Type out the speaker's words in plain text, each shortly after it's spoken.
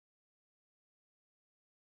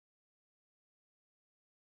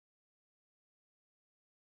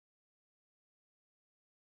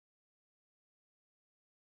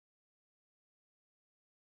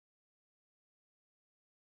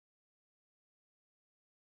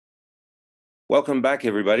Welcome back,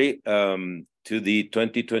 everybody, to the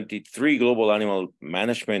 2023 Global Animal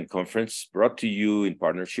Management Conference, brought to you in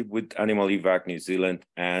partnership with Animal Evac New Zealand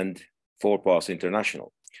and 4PAWS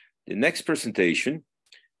International. The next presentation,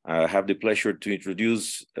 I have the pleasure to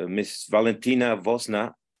introduce Ms. Valentyna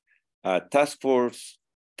Vozna,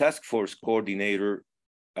 Taskforce Coordinator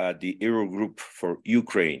at the Eurogroup for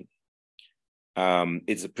Ukraine.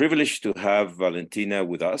 It's a privilege to have Valentyna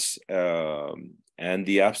with us, and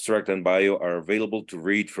the abstract and bio are available to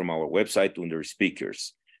read from our website under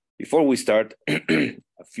speakers. Before we start, a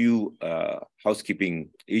few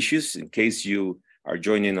housekeeping issues in case you are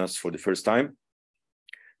joining us for the first time.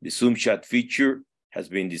 The Zoom chat feature has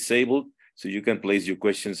been disabled, so you can place your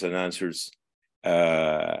questions and answers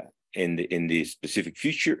in the specific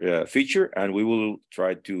feature, and we will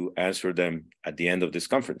try to answer them at the end of this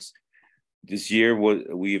conference. This year,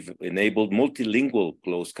 we've enabled multilingual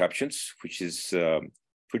closed captions, which is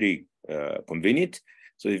pretty convenient.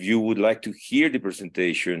 So if you would like to hear the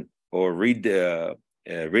presentation or read it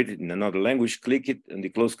in another language, click it on the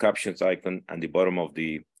closed captions icon at the bottom of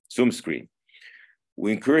the Zoom screen.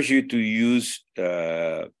 We encourage you to use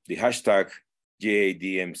the hashtag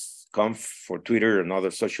GADMC for Twitter and other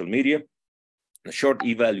social media. A short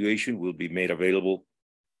evaluation will be made available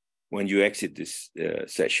when you exit this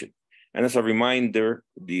session. And as a reminder,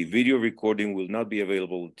 the video recording will not be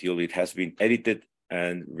available until it has been edited,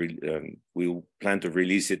 and we'll plan to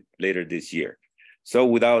release it later this year. So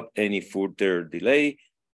without any further delay,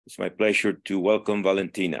 it's my pleasure to welcome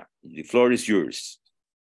Valentyna. The floor is yours.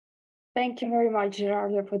 Thank you very much,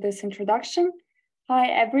 Gerardo, for this introduction. Hi,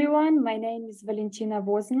 everyone. My name is Valentyna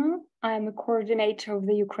Vozna. I am a coordinator of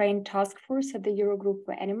the Ukraine Task Force at the Eurogroup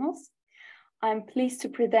for Animals. I'm pleased to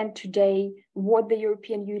present today what the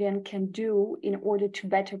European Union can do in order to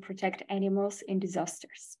better protect animals in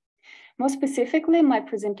disasters. More specifically, my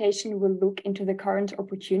presentation will look into the current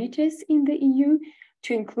opportunities in the EU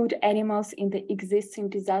to include animals in the existing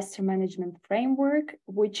disaster management framework,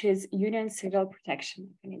 which is Union Civil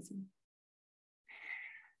Protection Mechanism.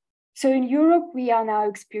 So in Europe, we are now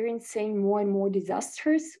experiencing more and more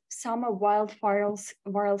disasters. Summer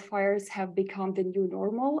wildfires have become the new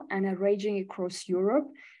normal and are raging across Europe.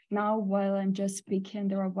 Now, while I'm just speaking,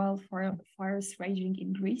 there are wildfires raging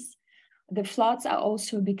in Greece. The floods are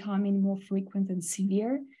also becoming more frequent and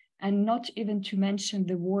severe, and not even to mention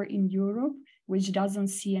the war in Europe, which doesn't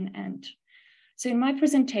see an end. So in my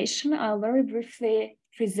presentation, I'll very briefly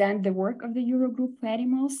present the work of the Eurogroup for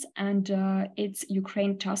Animals and its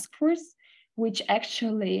Ukraine Task Force, which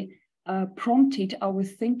actually prompted our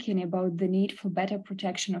thinking about the need for better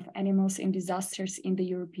protection of animals in disasters in the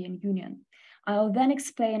European Union. I'll then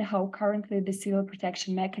explain how currently the Civil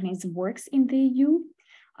Protection Mechanism works in the EU.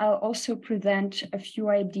 I'll also present a few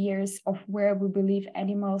ideas of where we believe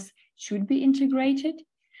animals should be integrated.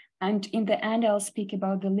 And in the end, I'll speak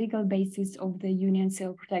about the legal basis of the Union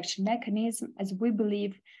Civil Protection Mechanism, as we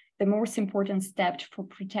believe the most important step for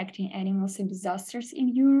protecting animals in disasters in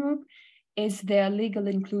Europe is their legal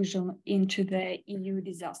inclusion into the EU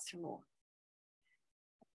disaster law.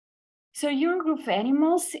 So Eurogroup for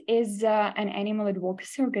Animals is an animal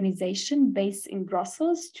advocacy organization based in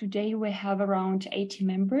Brussels. Today, we have around 80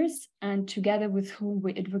 members, and together with whom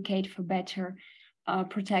we advocate for better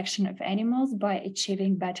protection of animals by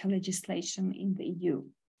achieving better legislation in the EU.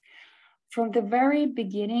 From the very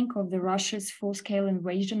beginning of Russia's full-scale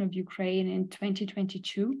invasion of Ukraine in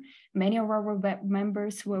 2022, many of our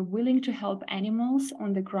members were willing to help animals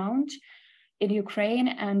on the ground in Ukraine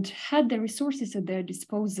and had the resources at their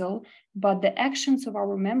disposal, but the actions of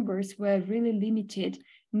our members were really limited,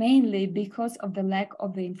 mainly because of the lack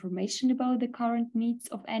of the information about the current needs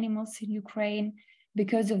of animals in Ukraine,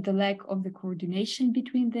 because of the lack of the coordination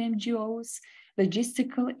between the NGOs,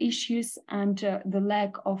 logistical issues, and the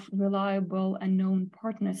lack of reliable and known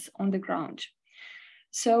partners on the ground.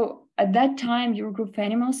 So at that time, Eurogroup for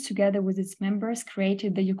Animals, together with its members,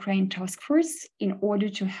 created the Ukraine Task Force in order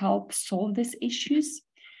to help solve these issues.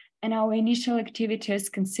 And our initial activities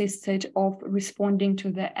consisted of responding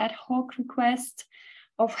to the ad hoc requests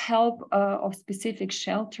of help of specific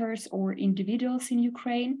shelters or individuals in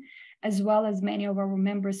Ukraine, as well as many of our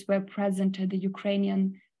members were present at the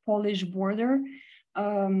Ukrainian-Polish border,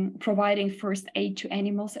 providing first aid to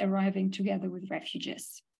animals arriving together with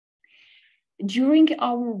refugees. During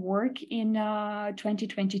our work in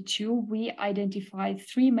 2022, we identified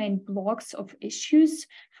three main blocks of issues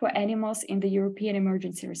for animals in the European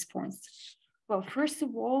emergency response. Well, first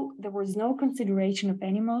of all, there was no consideration of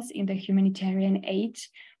animals in the humanitarian aid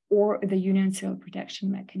or the Union Civil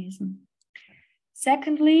Protection Mechanism.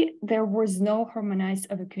 Secondly, there was no harmonized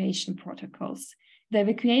evacuation protocols. The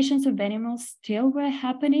evacuations of animals still were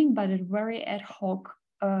happening, but at very ad hoc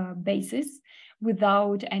basis,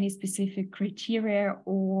 without any specific criteria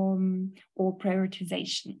or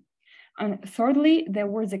prioritization. And thirdly, there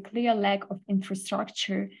was a clear lack of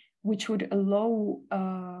infrastructure which would allow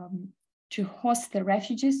to host the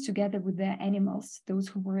refugees together with their animals, those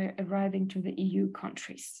who were arriving to the EU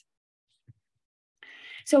countries.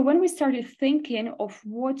 So when we started thinking of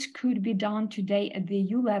what could be done today at the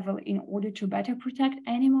EU level in order to better protect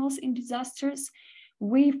animals in disasters,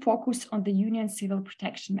 we focused on the Union Civil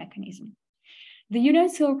Protection Mechanism. The Union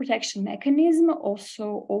Civil Protection Mechanism,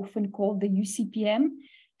 also often called the UCPM,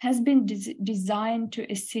 has been designed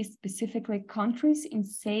to assist specifically countries in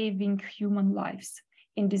saving human lives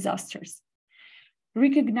in disasters.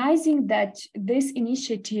 Recognizing that this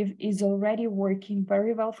initiative is already working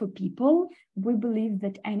very well for people, we believe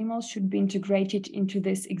that animals should be integrated into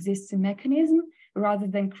this existing mechanism rather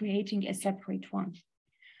than creating a separate one.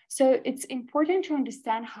 So it's important to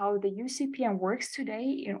understand how the UCPM works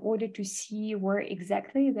today in order to see where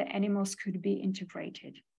exactly the animals could be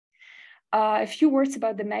integrated. A few words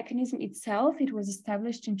about the mechanism itself. It was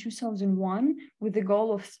established in 2001 with the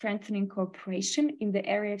goal of strengthening cooperation in the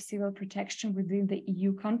area of civil protection within the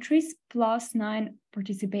EU countries, plus 9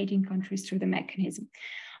 participating countries through the mechanism.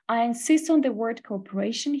 I insist on the word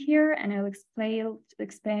cooperation here, and I'll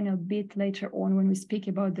explain a bit later on when we speak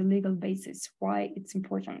about the legal basis, why it's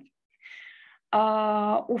important.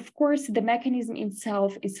 Of course, the mechanism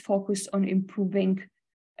itself is focused on improving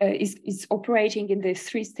is operating in the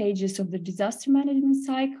 3 stages of the disaster management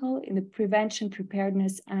cycle, in the prevention,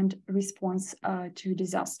 preparedness, and response to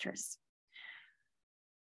disasters.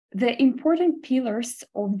 The important pillars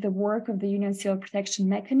of the work of the Union Civil Protection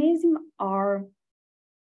Mechanism are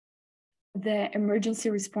the Emergency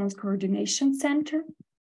Response Coordination Center,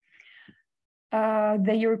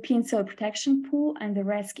 the European Civil Protection Pool, and the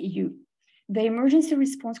rescEU. The Emergency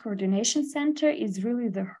Response Coordination Center is really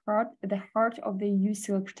the heart of the EU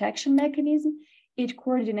Civil Protection Mechanism. It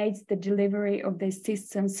coordinates the delivery of the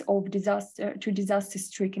assistance of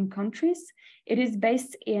disaster-stricken countries. It is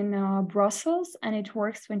based in Brussels, and it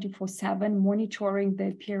works 24/7, monitoring the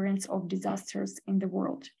appearance of disasters in the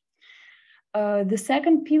world. The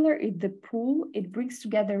second pillar is the pool. It brings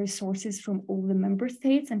together resources from all the member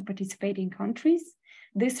states and participating countries.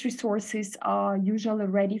 These resources are usually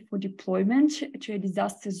ready for deployment to a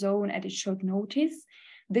disaster zone at a short notice.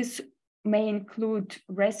 This may include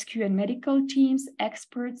rescue and medical teams,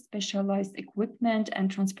 experts, specialized equipment,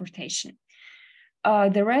 and transportation.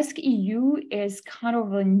 The rescEU is kind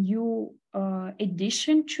of a new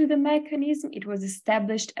addition to the mechanism. It was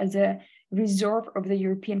established as a reserve of the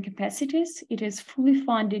European capacities. It is fully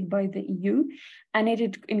funded by the EU, and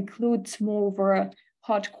it includes more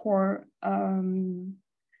hardcore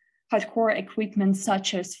equipment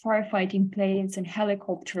such as firefighting planes and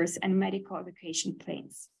helicopters and medical evacuation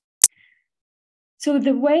planes. So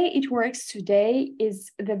the way it works today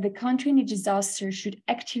is that the country in a disaster should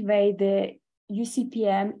activate the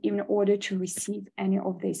UCPM in order to receive any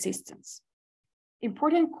of the assistance.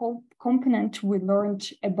 Important component we learned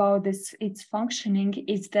about its functioning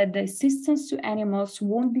is that the assistance to animals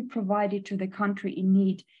won't be provided to the country in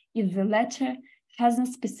need if the latter hasn't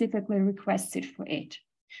specifically requested for it.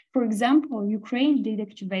 For example, Ukraine did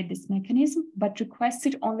activate this mechanism, but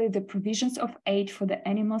requested only the provisions of aid for the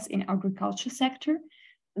animals in agriculture sector.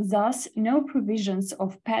 Thus, no provisions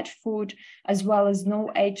of pet food, as well as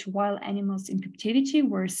no aid to wild animals in captivity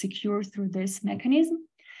were secured through this mechanism.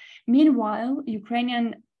 Meanwhile, the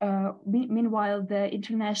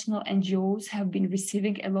international NGOs have been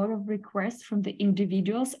receiving a lot of requests from the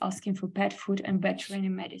individuals asking for pet food and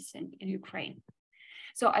veterinary medicine in Ukraine.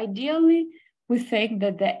 So ideally, we think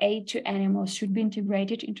that the aid to animals should be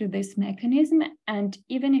integrated into this mechanism, and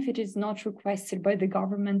even if it is not requested by the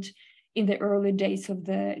government in the early days of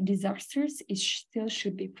the disasters, it still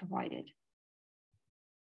should be provided.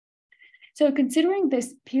 So considering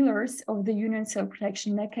these pillars of the Union Civil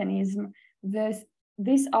Protection Mechanism,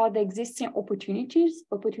 these are the existing opportunities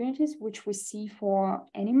which we see for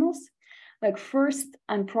animals. Like first,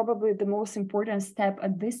 and probably the most important step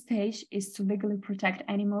at this stage, is to legally protect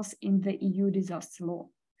animals in the EU disaster law.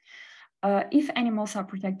 If animals are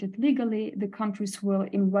protected legally, the countries will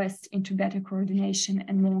invest into better coordination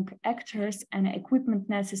among actors and equipment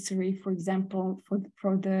necessary, for example,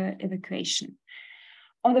 for the evacuation.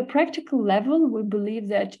 On the practical level, we believe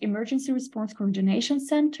that Emergency Response Coordination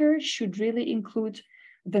Center should really include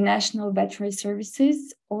the national veterinary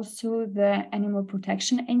services, also the animal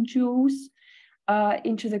protection NGOs,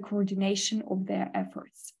 into the coordination of their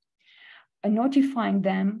efforts, notifying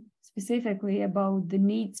them specifically about the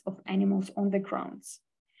needs of animals on the grounds.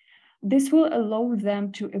 This will allow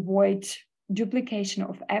them to avoid duplication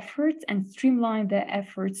of efforts and streamline their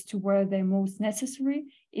efforts to where they're most necessary,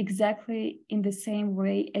 exactly in the same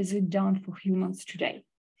way as it's done for humans today.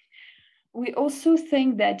 We also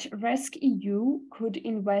think that rescEU could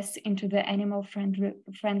invest into the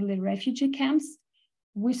animal-friendly refugee camps.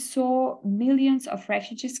 We saw millions of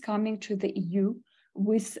refugees coming to the EU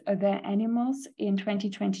with their animals in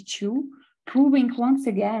 2022, proving once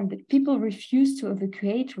again that people refuse to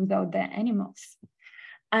evacuate without their animals.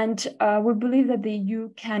 And we believe that the EU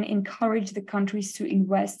can encourage the countries to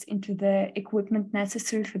invest into the equipment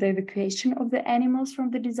necessary for the evacuation of the animals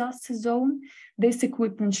from the disaster zone. This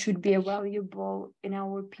equipment should be available, in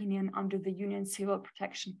our opinion, under the Union Civil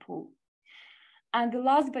Protection Pool. And the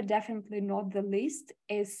last but definitely not the least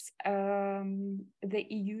is the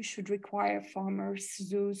EU should require farmers,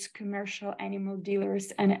 zoos, commercial animal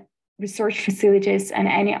dealers, and research facilities and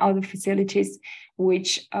any other facilities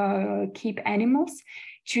which keep animals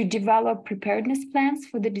to develop preparedness plans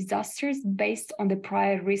for the disasters based on the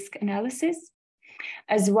prior risk analysis,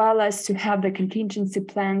 as well as to have the contingency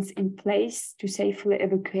plans in place to safely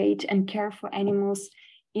evacuate and care for animals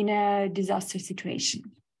in a disaster situation.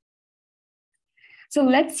 So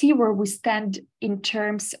let's see where we stand in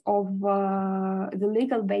terms of the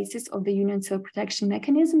legal basis of the Union Civil Protection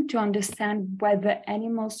Mechanism to understand whether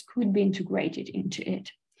animals could be integrated into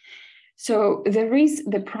it. So there is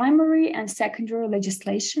the primary and secondary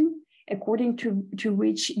legislation according to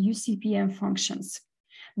which UCPM functions.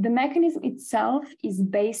 The mechanism itself is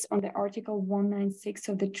based on the Article 196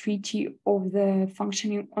 of the Treaty of the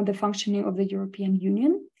Functioning of the European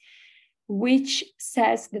Union, which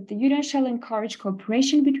says that the Union shall encourage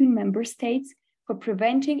cooperation between member states for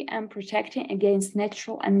preventing and protecting against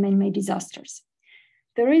natural and man-made disasters.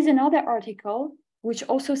 There is another article which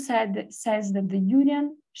also says that the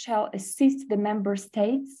Union shall assist the member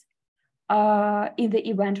states in the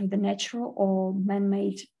event of the natural or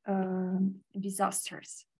man-made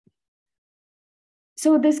disasters.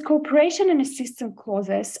 So these cooperation and assistance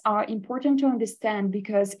clauses are important to understand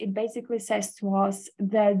because it basically says to us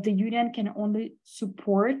that the Union can only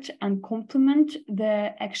support and complement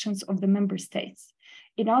the actions of the member states.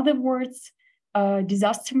 In other words,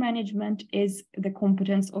 disaster management is the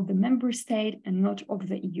competence of the member state and not of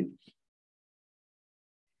the EU.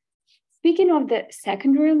 Speaking of the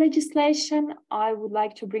secondary legislation, I would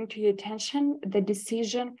like to bring to your attention the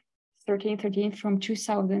decision 1313 from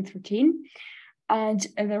 2013. And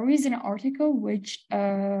there is an article which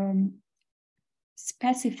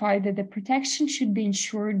specifies that the protection should be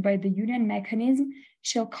ensured by the Union mechanism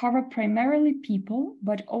shall cover primarily people,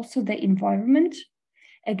 but also the environment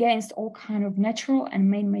against all kinds of natural and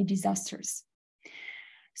man-made disasters.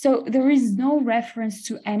 So there is no reference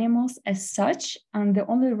to animals as such, and the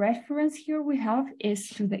only reference here we have is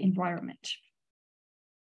to the environment.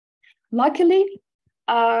 Luckily,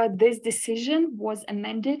 this decision was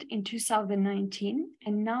amended in 2019,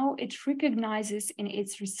 and now it recognizes in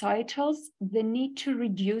its recitals the need to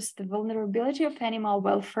reduce the vulnerability of animal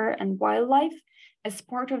welfare and wildlife as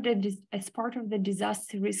part of the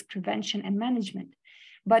disaster risk prevention and management,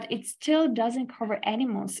 but it still doesn't cover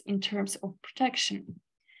animals in terms of protection.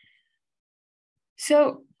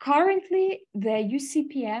 So currently, the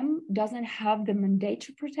UCPM doesn't have the mandate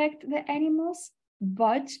to protect the animals,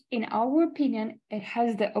 but in our opinion, it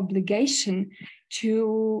has the obligation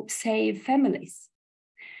to save families.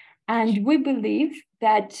 And we believe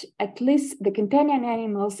that at least the companion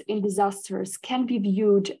animals in disasters can be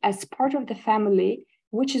viewed as part of the family,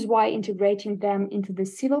 which is why integrating them into the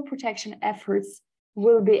civil protection efforts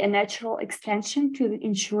will be a natural extension to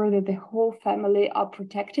ensure that the whole family are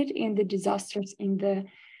protected in the disasters in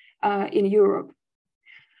Europe.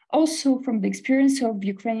 Also, from the experience of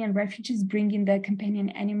Ukrainian refugees bringing their companion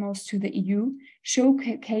animals to the EU,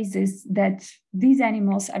 showcases that these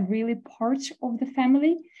animals are really part of the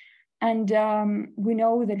family. And we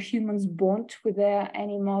know that humans bond with their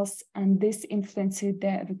animals, and this influences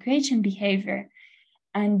their evacuation behavior.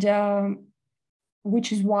 And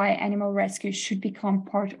which is why animal rescue should become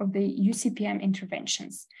part of the UCPM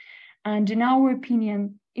interventions. And in our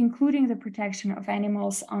opinion, including the protection of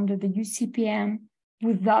animals under the UCPM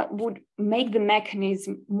would make the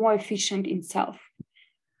mechanism more efficient in itself.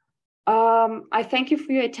 I thank you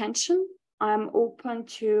for your attention. I'm open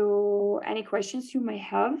to any questions you may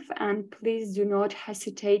have, and please do not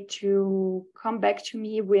hesitate to come back to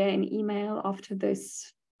me via an email after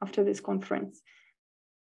this conference.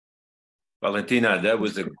 Valentyna, that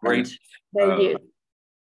was a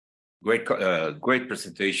great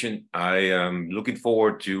presentation. I am looking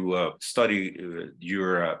forward to study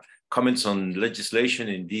your comments on legislation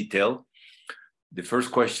in detail. The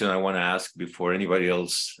first question I want to ask before anybody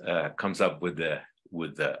else comes up with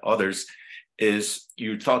the others is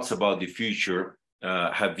your thoughts about the future.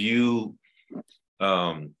 Have you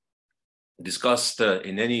discussed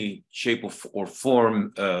in any shape or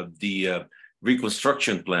form the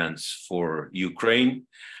reconstruction plans for Ukraine?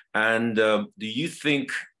 And do you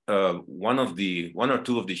think one or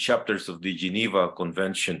two of the chapters of the Geneva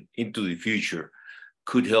Convention into the future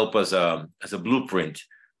could help as a blueprint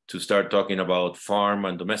to start talking about farm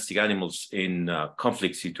and domestic animals in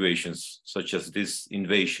conflict situations such as this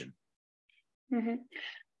invasion? Mm-hmm.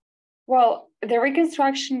 Well, the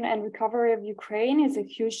reconstruction and recovery of Ukraine is a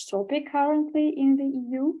huge topic currently in the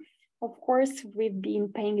EU. Of course, we've been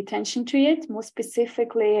paying attention to it. More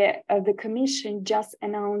specifically, the Commission just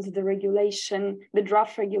announced the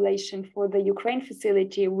draft regulation for the Ukraine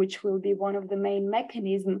facility, which will be one of the main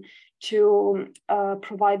mechanisms to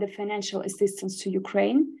provide the financial assistance to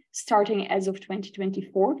Ukraine, starting as of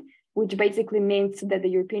 2024, which basically means that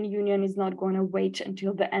the European Union is not going to wait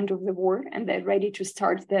until the end of the war and they're ready to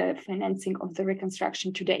start the financing of the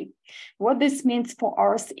reconstruction today. What this means for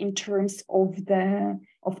us in terms of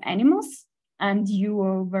animals, and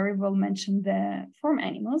you very well mentioned the farm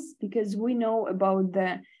animals, because we know about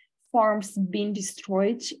the farms being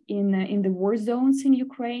destroyed in the war zones in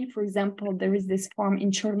Ukraine. For example, there is this farm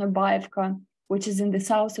in Chernobyevka, which is in the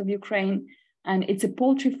south of Ukraine, and it's a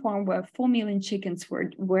poultry farm where 4 million chickens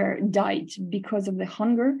were died because of the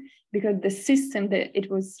hunger, because the system that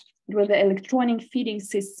it was the electronic feeding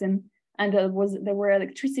system, and there were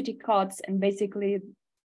electricity cuts, and basically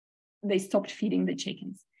they stopped feeding the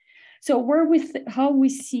chickens. So how we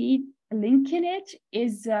see linking it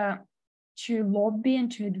is to lobby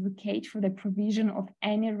and to advocate for the provision of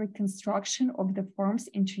any reconstruction of the farms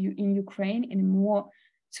in Ukraine in more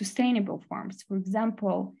sustainable farms. For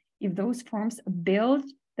example, if those farms are built,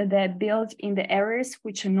 that they're built in the areas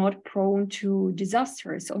which are not prone to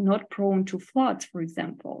disasters or not prone to floods, for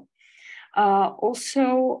example.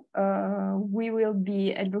 Also, we will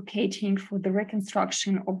be advocating for the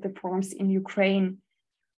reconstruction of the farms in Ukraine,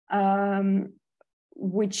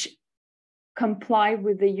 which comply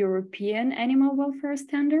with the European animal welfare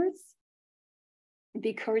standards,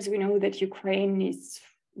 because we know that Ukraine is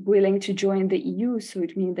willing to join the EU. So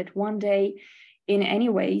it means that one day, in any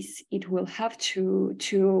ways, it will have to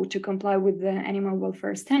comply with the animal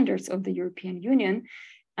welfare standards of the European Union.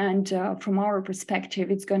 And from our perspective,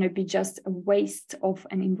 it's going to be just a waste of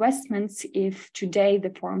an investment if today the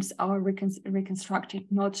farms are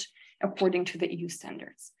reconstructed not according to the EU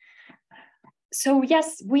standards. So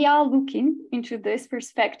yes, we are looking into this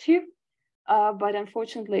perspective, but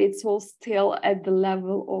unfortunately, it's all still at the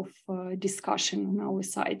level of discussion on our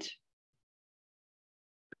side.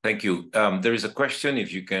 Thank you. There is a question,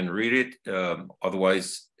 if you can read it.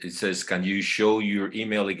 Otherwise, it says, can you show your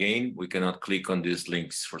email again? We cannot click on these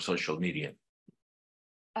links for social media.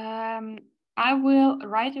 I will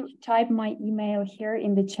type my email here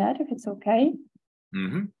in the chat, if it's okay.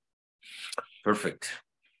 Mm-hmm. Perfect.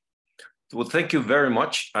 Well, thank you very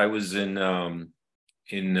much. I was in the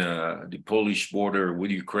Polish border with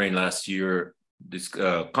Ukraine last year,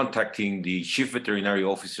 contacting the chief veterinary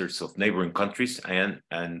officers of neighboring countries, and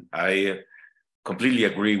I completely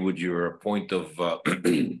agree with your point of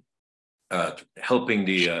helping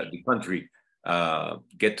the country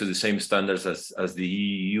get to the same standards as the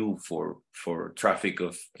EU for traffic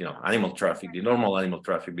of animal traffic, the normal animal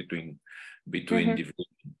traffic between divisions.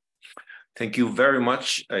 Thank you very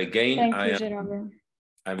much again. Thank you, Jerome.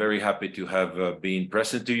 I'm very happy to have been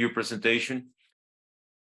present to your presentation.